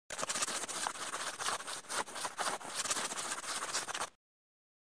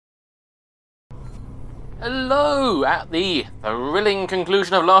Hello! At the thrilling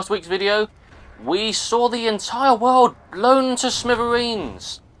conclusion of last week's video, we saw the entire world blown to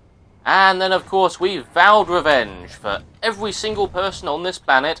smithereens. And then, of course, we vowed revenge for every single person on this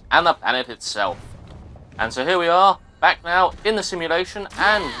planet and the planet itself. And so here we are, back now in the simulation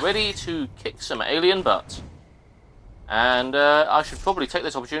and ready to kick some alien butt. And I should probably take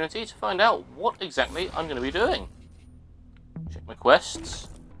this opportunity to find out what exactly I'm going to be doing. Check my quests.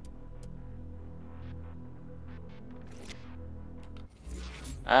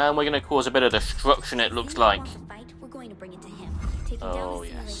 And we're going to cause a bit of destruction, it looks like. We're going to bring it to him. Taking down the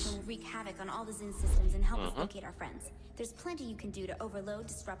simulation will wreak havoc on all the Zin systems and help us locate our friends. There's plenty you can do to overload,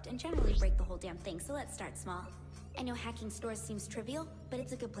 disrupt, and generally break the whole damn thing, so let's start small. I know hacking stores seems trivial, but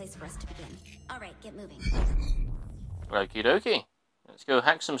it's a good place for us to begin. Alright, get moving. Okie dokie. Let's go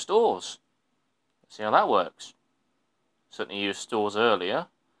hack some stores. Let's see how that works. Certainly used stores earlier,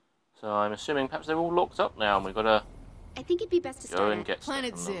 so I'm assuming perhaps they're all locked up now and we've got to I think it'd be best to start and get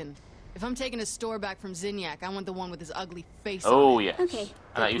Planet Zin. If I'm taking a store back from Zinyak, I want the one with his ugly face Oh, on it. yes. Okay,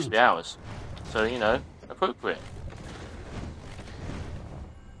 And that used to be ours. So, you know, appropriate.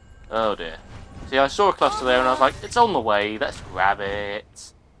 Oh dear. See, I saw a cluster there and I was like, it's on the way, let's grab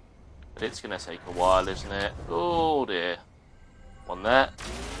it. But it's going to take a while, isn't it? Oh dear. One there.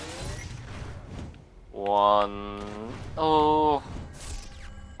 One. Oh.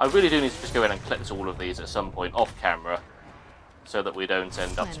 I really do need to just go in and collect all of these at some point off camera, so that we don't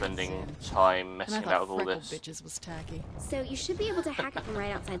end up spending time messing about with all this. Bitches was tacky. So you should be able to hack it from right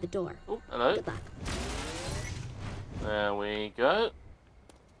outside the door. Oh, hello. Good luck. There we go.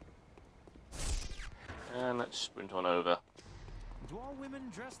 And let's sprint on over. Do all women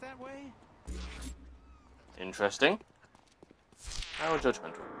dress that way? Interesting. How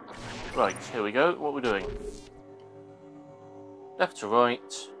judgmental. Right, here we go. What are we doing? Left to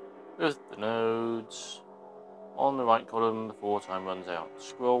right, with the nodes. On the right column before time runs out.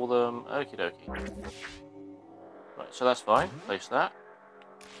 Scroll them. Okie dokie. Right, so that's fine. Place that.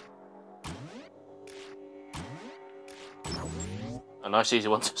 A nice easy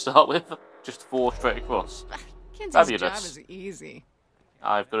one to start with. Just 4 straight across. Kenzie's job is easy.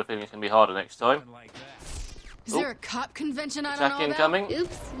 I've got a feeling it's going to be harder next time. Is there a cop convention I don't know Attack about? incoming.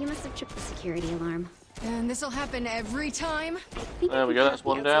 Oops, you must have tripped the security alarm. And this'll happen every time? I think There we go, that's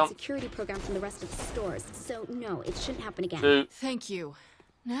one down. Security program from the rest of the stores, so no, it shouldn't happen again. 2. Thank you.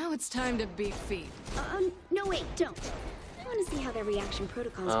 Now it's time to beat feet. No wait, don't. I want to see how their reaction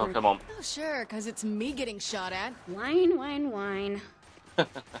protocols Oh, work. come on. Oh, sure, because it's me getting shot at. Wine, wine, wine. To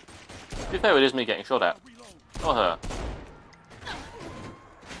be fair, it is me getting shot at. Not her.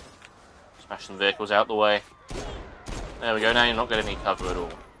 Smash some vehicles out the way. There we go, now you're not getting any cover at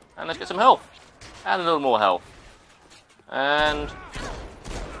all. And let's get some health. And a little more health. And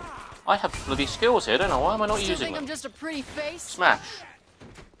I have bloody skills here, don't know why am I not Still using think them? I'm just a pretty face? Smash.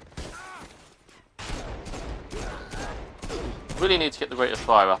 Really need to get the rate of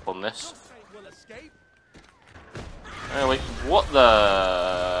fire up on this. Oh wait, what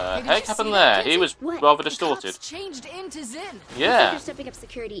the heck happened there? He was rather distorted. Changed into Zin. Looks like Yeah. they're stepping up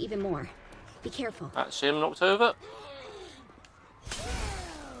security even more. Be careful. That's him knocked over.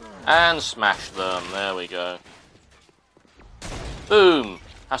 And smash them. There we go. Boom.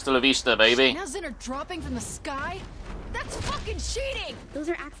 Hasta la vista, baby. Now Zin are dropping from the sky? That's fucking cheating! Those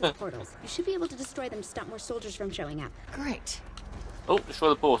are access portals. You should be able to destroy them to stop more soldiers from showing up. Great. Oh, destroy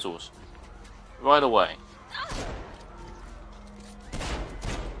the portals. Right away.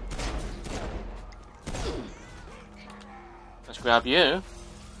 Let's grab you.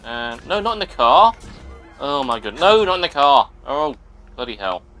 And no, not in the car. Oh my god. No, not in the car. Oh, bloody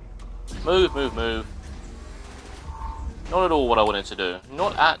hell. Move, move, move. Not at all what I wanted to do.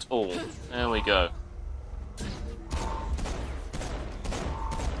 Not at all. There we go.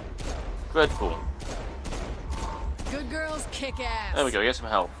 Dreadful. Good girls kick ass. There we go, get some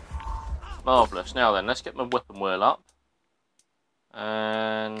health. Marvellous. Now then, let's get my weapon wheel up.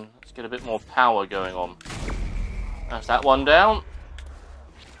 And let's get a bit more power going on. That's that one down.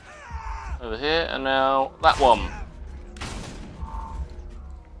 Over here, and now that one.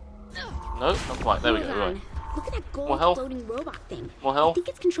 No, not quite. There we go. Hold Right. on. Look at that More gold health. floating robot thing. More I health. think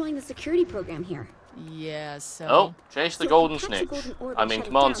it's controlling the security program here. Yeah, so... Oh, chase the So golden if you catch snitch. the golden orb I and mean, shut it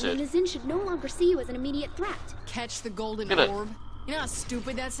command down, then Sid. the Zin should no longer see you as an immediate threat. Catch the golden Get it. orb? You know how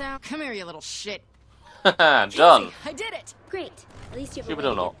stupid that sounds? Come here, you little shit. Done. Easy, I did it! Great. At least you have Stupid a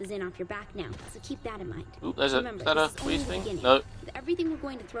or way to not. get the Zin off your back now, so keep that in mind. Oop, there's a... Remember, Is that a this is only squeeze the thing? beginning. No. With everything we're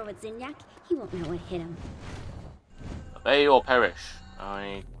going to throw at Zinyak, he won't know what hit him. Obey or perish.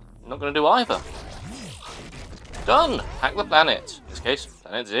 I'm not going to do either. Done! Hack the planet. In this case,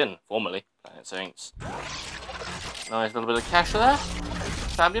 Planet Zin, formerly Planet Saints. Nice little bit of cash there.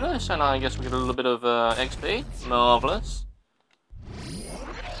 Fabulous. And I guess we get a little bit of XP. Marvellous.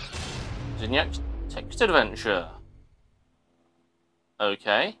 Zinyak's text adventure.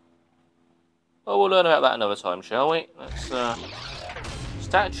 Okay. Well, we'll learn about that another time, shall we? Let's,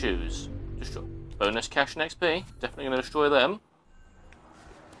 statues. Destroy. Bonus cash and XP. Definitely going to destroy them.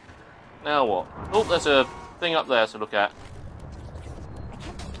 Now what? Oh, there's a thing up there to look at.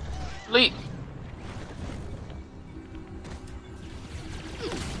 Leap!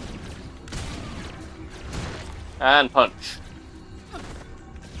 And punch.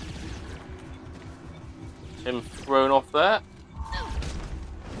 Him thrown off there.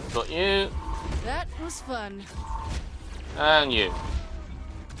 Got you. That was fun. And you.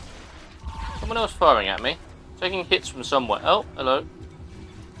 Someone else firing at me. Taking hits from somewhere. Oh, hello.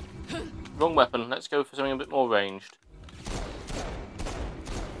 Wrong weapon. Let's go for something a bit more ranged.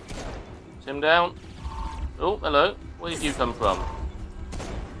 Is him down? Oh, hello. Where did you come from?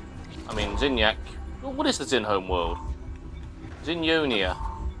 I mean, Zinyak. Oh, what is the Zin home world? Zinyonia.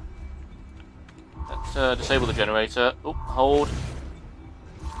 Let's disable the generator. Oh, hold.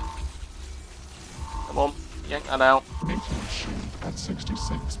 Come on, yank that out. At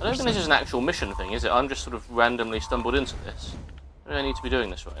 66%. I don't think this is an actual mission thing, is it? I'm just sort of randomly stumbled into this. I don't need to be doing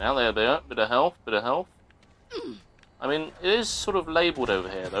this right now. There we go. Bit of health, bit of health. I mean, it is sort of labelled over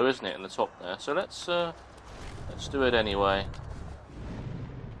here, though, isn't it, in the top there? So let's do it anyway.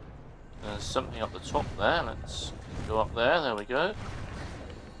 There's something up the top there. Let's go up there. There we go.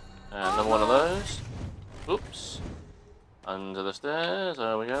 And another one of those. Oops. Under the stairs.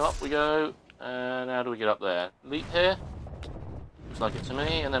 There we go. Up we go. And how do we get up there? Leap here. Looks like it to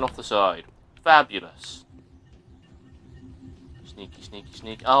me. And then off the side. Fabulous. Sneaky, sneaky,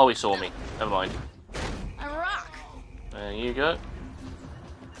 sneaky. Oh, he saw me. Never mind. I rock. There you go.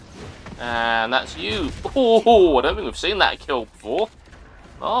 And that's you. Oh, I don't think we've seen that kill before.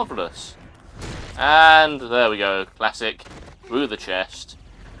 Marvellous. And there we go. Classic. Through the chest.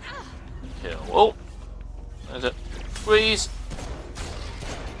 Kill. Oh. There's it. Freeze.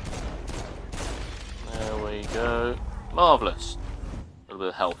 There we go. Marvellous. A little bit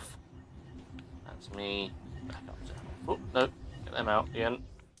of health. That's me. Back up to... Oh, no. Get them out again.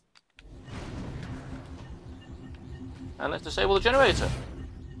 And let's disable the generator.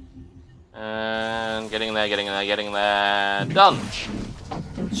 And getting there, getting there, getting there. Done.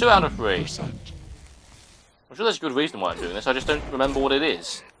 2 out of 3. I'm sure there's a good reason why I'm doing this. I just don't remember what it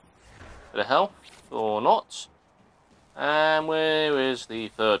is. Bit of health or not. And where is the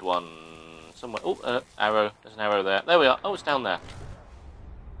third one? Somewhere. Oh, arrow. There's an arrow there. There we are. Oh, it's down there.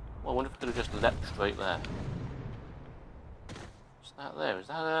 Well, I wonder if I could have just leapt straight there. What's that there? Is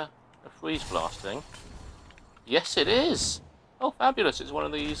that a freeze blast thing? Yes, it is. Oh, fabulous. It's one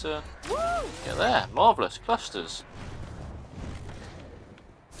of these. Get there. Marvellous. Clusters.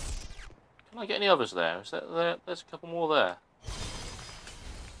 Can I get any others there? Is that there? There's a couple more there.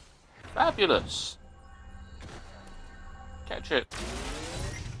 Fabulous. Catch it.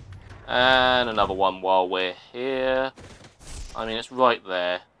 And another one while we're here. I mean, it's right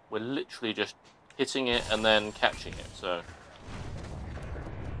there. We're literally just hitting it and then catching it, so...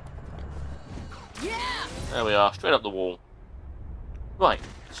 Yeah! There we are, straight up the wall. Right,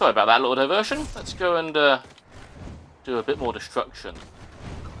 sorry about that little diversion. Let's go and do a bit more destruction.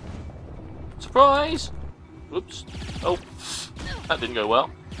 Surprise! Whoops. Oh, that didn't go well.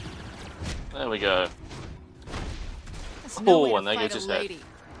 There we go. Oh, and there goes his head.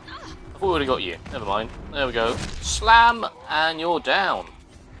 I thought we would have got you. Never mind. There we go. Slam, and you're down.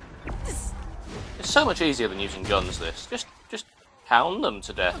 It's so much easier than using guns, this. Just pound them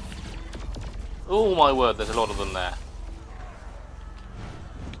to death. Oh my word, there's a lot of them there.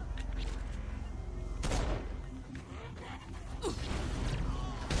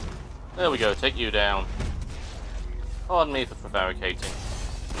 There we go, take you down. Pardon me for prevaricating.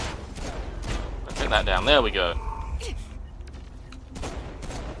 Let's take that down, there we go.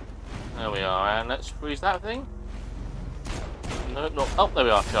 There we are, and let's freeze that thing. No, not. Oh, there we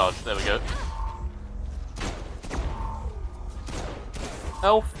are, charged. There we go.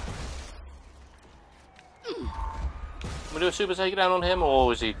 Health. Can we do a super takedown on him,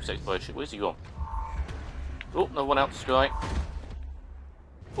 or is he protected by a ship? Where's he gone? Oh, another one out the sky.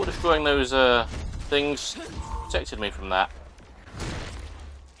 Thought destroying those things protected me from that.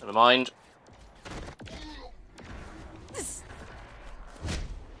 Never mind.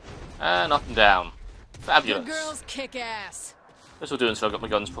 And up and down. Fabulous. Your girls kick ass. This will do until I've got my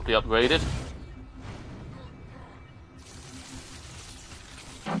guns properly upgraded.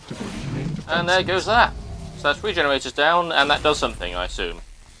 And there goes that. So that's 3 generators down, and that does something, I assume.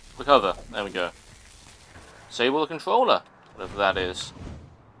 Recover. There we go. Disable the controller. Whatever that is.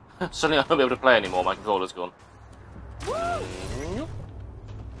 Suddenly I won't be able to play anymore, my controller's gone. Over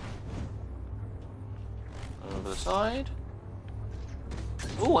the side.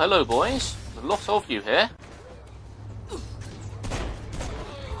 Oh, hello boys. There's a lot of you here.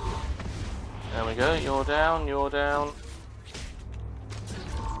 There we go, you're down, you're down.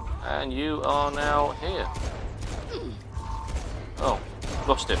 And you are now here. Oh,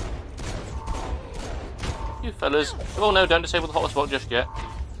 lost him. You fellas. Oh no, don't disable the hotspot just yet.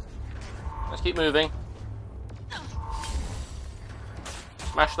 Let's keep moving.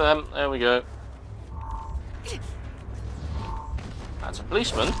 Smash them, there we go. That's a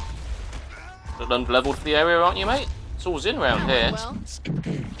policeman. Leveled for the area, aren't you, mate? It's all Zin round here. Well,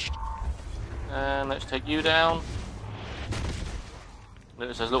 Engaged. And let's take you down.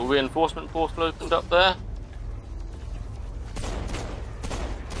 Notice there's a little reinforcement portal opened up there.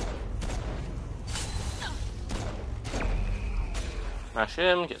 Smash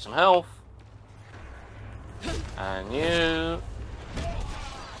him, get some health. And you.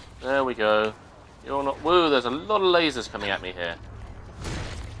 There we go. You're not. Woo, there's a lot of lasers coming at me here.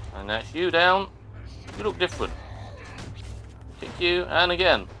 And that's you down. You look different. Kick you, and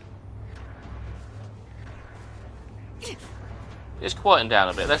again. It's quieting down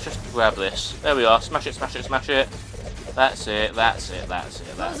a bit. Let's just grab this. There we are. Smash it, smash it, smash it. That's it, that's it, that's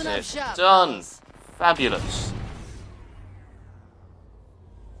it, that's it. Shop, Done. fellas. Fabulous.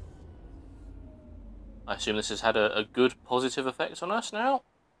 I assume this has had a good positive effect on us now.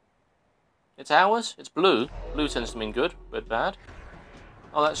 It's ours. It's blue. Blue tends to mean good, red bad.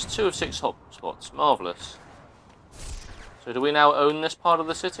 Oh, that's 2 of 6 hotspots. Marvellous. So do we now own this part of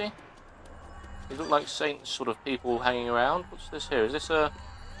the city? These look like saints sort of people hanging around. What's this here? Is this a...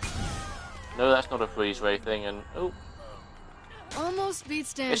 No, that's not a freeze ray thing, and... Oh, almost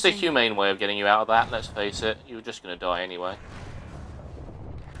beats dancing. it's the humane way of getting you out of that, let's face it. You were just going to die anyway.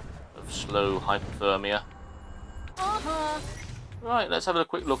 Of slow hypothermia. Right, let's have a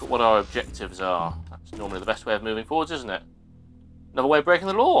quick look at what our objectives are. That's normally the best way of moving forwards, isn't it? Another way of breaking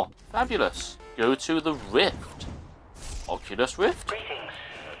the law. Fabulous. Go to the Rift. Oculus Rift? Greetings.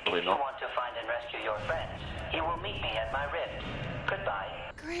 Probably If you not. want to find and rescue your friends, you will meet me at my rift. Goodbye.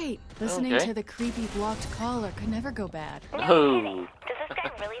 Great. Listening Okay. to the creepy blocked caller could never go bad. No. Does this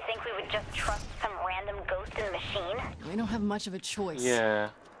guy really think we would just trust some random ghost in the machine? We don't have much of a choice. Yeah.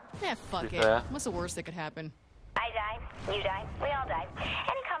 Yeah, fuck To be it. fair. What's the worst that could happen? I die, you die, we all die.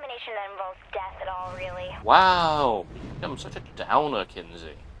 Any combination that involves death at all, really. Wow. You've become such a downer,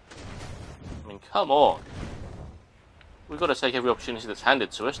 Kinsey. I mean, come on. We've got to take every opportunity that's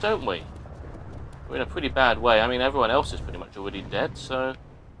handed to us, don't we? We're in a pretty bad way. I mean, everyone else is pretty much already dead, so...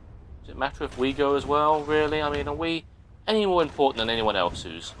 Does it matter if we go as well, really? I mean, are we any more important than anyone else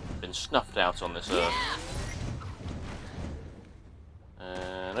who's been snuffed out on this earth?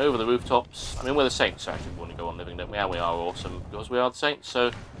 And over the rooftops. I mean, we're the saints, so actually we want to go on living, don't we? And we are awesome because we are the saints,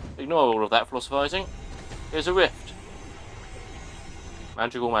 so ignore all of that philosophizing. Here's a rift.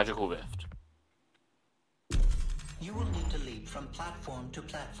 Magical, magical rift. You will need to leap from platform to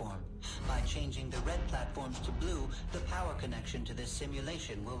platform. By changing the red platforms to blue, the power connection to this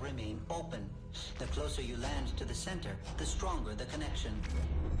simulation will remain open. The closer you land to the center, the stronger the connection.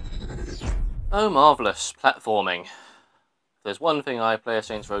 Oh, marvellous. Platforming. If there's one thing I play a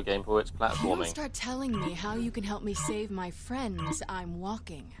Saints Row game for, it's You don't platforming. start telling me how you can help me save my friends. I'm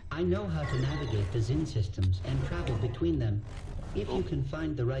walking. I know how to navigate the Zin systems and travel between them. If you can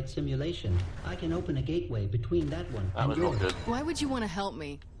find the right simulation, I can open a gateway between that one That and was yours. not good. Why would you want to help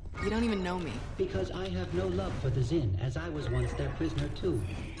me? You don't even know me. Because I have no love for the Zin, as I was once their prisoner too.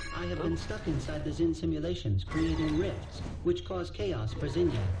 I have been stuck inside the Zin simulations, creating rifts, which cause chaos for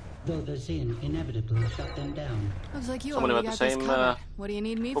Zinyak, though the Zin inevitably shut them down. Looks like you Someone who already had got the this same, covered. What do you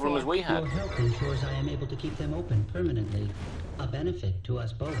need me Problem for? as we had. Your help ensures I am able to keep them open permanently, a benefit to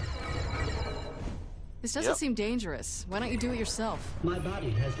us both. This doesn't Yep. seem dangerous. Why don't you do it yourself? My body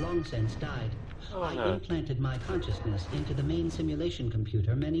has long since died. Oh, I no. implanted my consciousness into the main simulation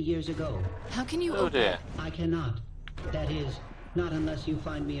computer many years ago. How can you Oh open... dear. I cannot. That is, not unless you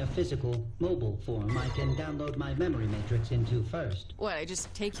find me a physical, mobile form I can download my memory matrix into first. What, I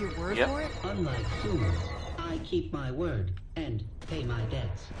just take your word Yep. for it? Unlike humans, I keep my word and pay my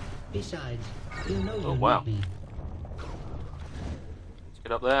debts. Besides, you know you Oh, wow. need me. Let's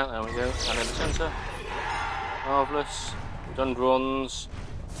get up there. There we go. And in the centre. Marvellous. We've done bronze.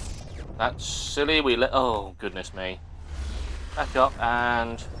 That's silly. We let. Oh, goodness me. Back up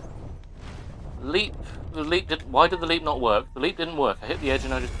and leap. The leap did. Why did the leap not work? The leap didn't work. I hit the edge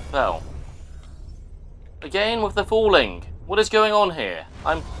and I just fell. Again with the falling. What is going on here?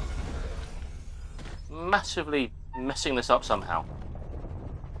 I'm massively messing this up somehow.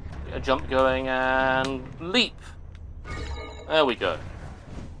 Get a jump going and leap. There we go.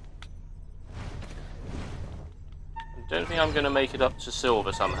 I don't think I'm going to make it up to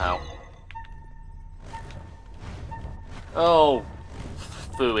silver somehow. Oh,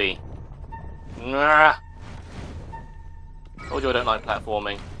 phooey. Nah. Told you I don't like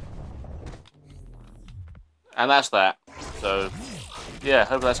platforming. And that's that. So, yeah,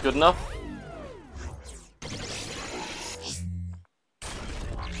 hope that's good enough.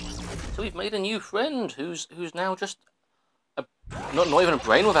 So we've made a new friend who's now just a, not even a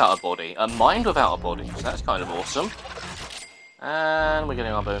brain without a body, a mind without a body. So that's kind of awesome. And we're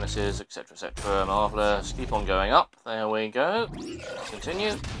getting our bonuses, etc., etc. Marvellous. Keep on going up. There we go. Let's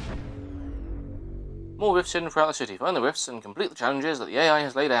continue. More rifts hidden throughout the city. Find the rifts and complete the challenges that the AI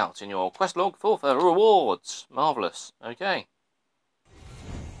has laid out in your quest log for further rewards. Marvellous. Okay.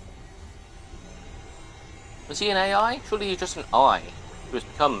 Was he an AI? Surely he's just an I who has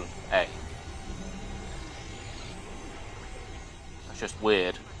become A. That's just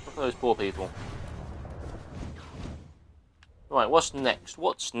weird. Look at those poor people. Right, what's next?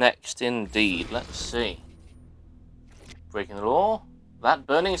 What's next indeed? Let's see. Breaking the law. That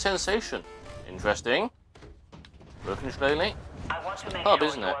burning sensation. Interesting. Broken slowly. I want to make Pub, sure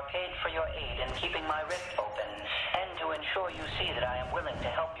isn't you it? are paid for your aid in keeping my rift open, and to ensure you see that I am willing to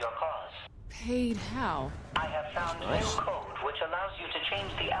help your cause. Paid how? I have found Nice. new code which allows you to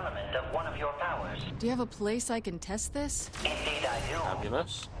change the element of one of your powers. Do you have a place I can test this? Indeed I do.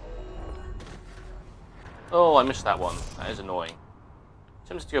 Fabulous. Oh, I missed that one. That is annoying.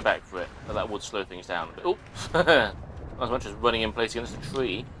 Tempted to go back for it, but that would slow things down. But, oh, not as much as running in place against a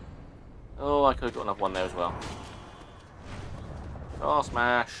tree. Oh, I could have got another one there as well. Oh,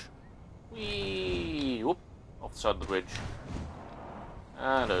 smash. Whee! Whoop. Off the side of the bridge.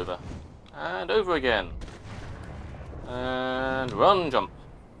 And over. And over again. And run, jump.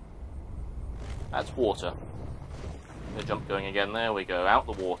 That's water. The jump going again. There we go. Out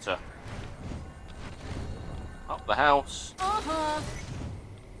the water. Up the house.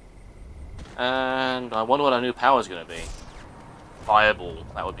 And I wonder what our new power is going to be. Fireball.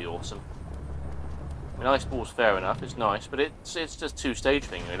 That would be awesome. I mean, ice ball's fair enough. It's nice, but it's just two-stage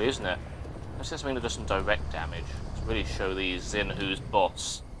thing, really, isn't it? Let's get something that does some direct damage to really show these Zin who's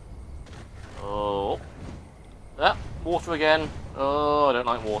boss. Oh, that water again. Oh, I don't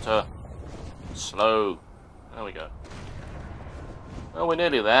like water. Slow. There we go. Well, we're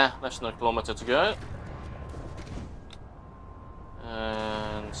nearly there. Less than a kilometre to go.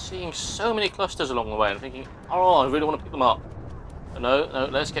 And seeing so many clusters along the way, I'm thinking, oh, I really want to pick them up. But no,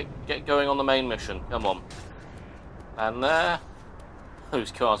 let's get going on the main mission. Come on. And there.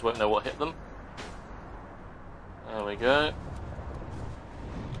 Those cars won't know what hit them. There we go.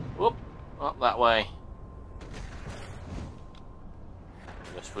 Whoop. Up that way.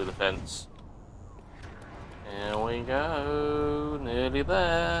 Just through the fence. Here we go. Nearly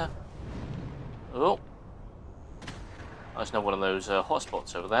there. Oh. That's another one of those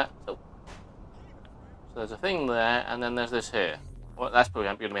hotspots over there. Oh. So there's a thing there, and then there's this here. Well, that's probably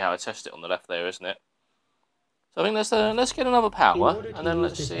going to be how I test it on the left there, isn't it? So I think let's get another power, and then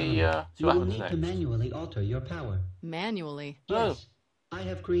let's see what happens next. To manually alter your power. Manually? Yes. I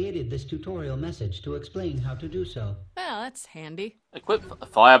have created this tutorial message to explain how to do so. Well, that's handy. Equip a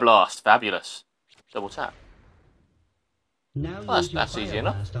fire blast. Fabulous. Double tap. Now Well, use your that's fire easy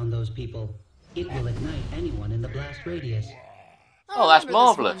enough. blast on those people. It will ignite anyone in the blast radius. Oh, that's remember this one.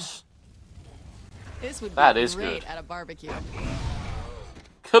 marvellous. This would be That is great good. at a barbecue.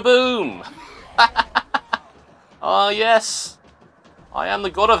 Kaboom! Ah, yes. I am the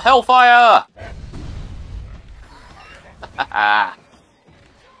god of hellfire.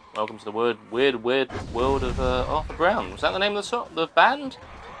 Welcome to the weird world of Arthur Brown. Was that the name of the band?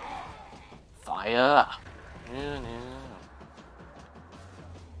 Fire. Yeah.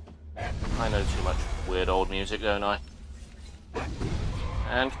 I know too much weird old music, don't I?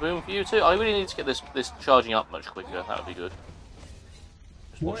 And kaboom for you too. I really need to get this charging up much quicker. That would be good.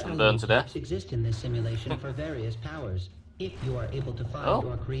 Just watch them burn to death. Exist in this simulation for various powers, if you are able to find Oh.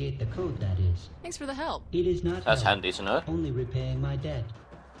 or create the code, that is. Thanks for the help. It is not That's help, handy to know. only repaying my debt.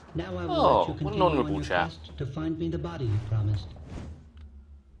 Now I will Oh, let you what an continue on honourable your chap. quest to find me the body you promised.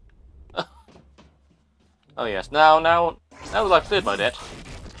 Oh yes. Now that I've cleared my debt,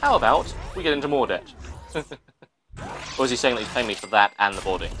 how about we get into more debt? Or is he saying that he's paying me for that and the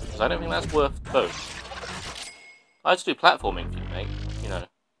body? Because I don't think that's worth both. I had to do platforming for you, mate. You know.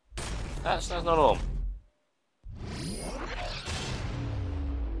 That's not all.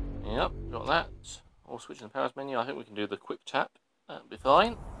 Yep, got that. All switching the powers menu. I think we can do the quick tap. That'll be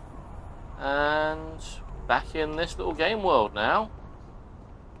fine. And back in this little game world now.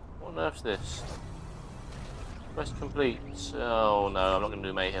 What on earth's this? Quest complete. Oh no, I'm not going to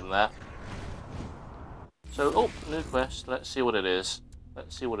do mayhem there. So, oh, new quest. Let's see what it is.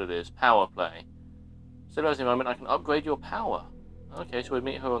 Let's see what it is. Power play. Stabilize the environment. I can upgrade your power. Okay, so we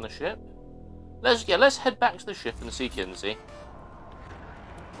meet her on the ship. Let's head back to the ship and see Kinsey.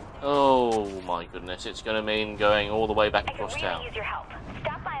 Oh my goodness, it's going to mean going all the way back across town. I could really use your help.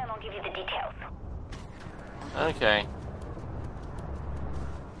 Stop by and I'll give you the details. Okay.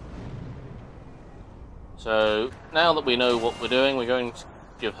 So, now that we know what we're doing, we're going to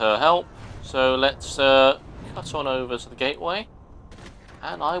give her help. So let's cut on over to the gateway.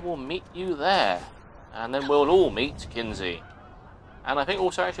 And I will meet you there. And then we'll all meet Kinsey. And I think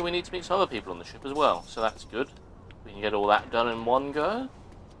also actually we need to meet some other people on the ship as well. So that's good. We can get all that done in one go.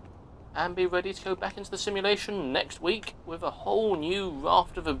 And be ready to go back into the simulation next week with a whole new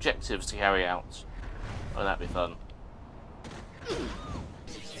raft of objectives to carry out. Oh, that'd be fun.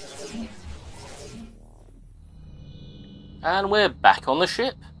 And we're back on the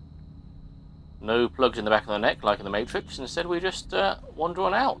ship. No plugs in the back of the neck like in the Matrix. Instead we just wander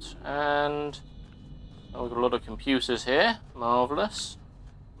on out. And oh, we've got a lot of computers here. Marvellous.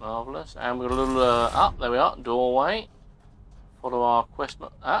 Marvellous. And we've got a little, there we are, doorway. Follow our quest.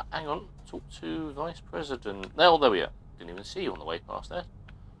 Hang on. Talk to Vice President. Oh, there we are. Didn't even see you on the way past there.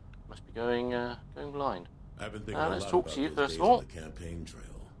 Must be going blind. I've been thinking Let's talk to you first of all. Campaign trail.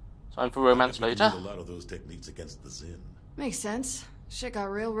 Time for romance I later. a lot of those techniques against the Zin. Makes sense. Shit got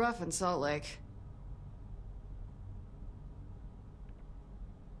real rough in Salt Lake.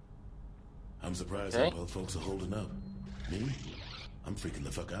 I'm surprised how well folks are holding up. Me? I'm freaking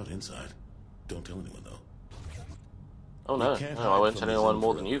the fuck out inside. Don't tell anyone though. Oh no, I won't tell anyone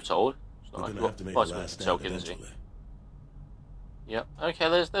more than you've told. It's not like you've got twice as much to tell Kinsey. Yep. Okay,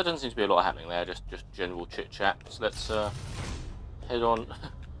 there doesn't seem to be a lot happening there. Just general chit chat. So let's head on.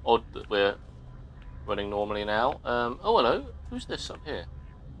 Odd that we're running normally now. Oh hello. Who's this up here?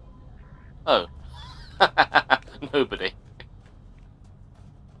 Oh, nobody.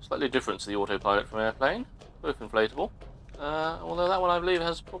 Slightly different to the autopilot from Airplane. Both inflatable. Although that one I believe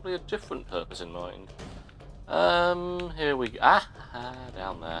has probably a different purpose in mind. Here we go.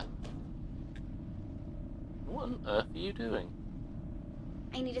 Down there. What on earth are you doing?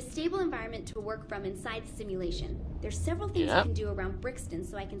 I need a stable environment to work from inside the simulation. There's several things you can do around Brixton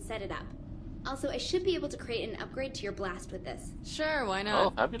so I can set it up. Also, I should be able to create an upgrade to your blast with this. Sure, why not? Oh,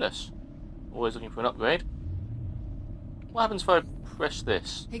 fabulous. Always looking for an upgrade. What happens if I press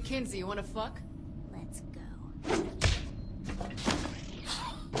this? Hey, Kinsey, you wanna fuck? Let's go.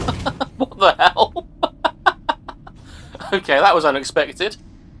 What the hell? Okay, that was unexpected.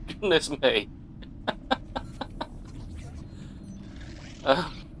 Goodness me.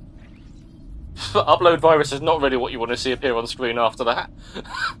 Upload virus is not really what you want to see appear on screen after that.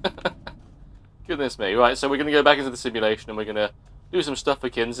 Goodness me. Right, so we're going to go back into the simulation and we're going to do some stuff for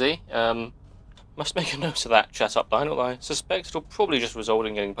Kinsey. Must make a note of that chat up line, although I suspect it'll probably just result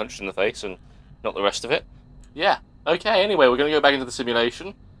in getting punched in the face and not the rest of it. Yeah. Okay, anyway, we're going to go back into the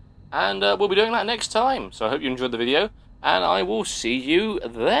simulation and we'll be doing that next time. So I hope you enjoyed the video and I will see you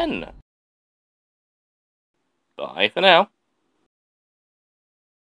then. Bye for now.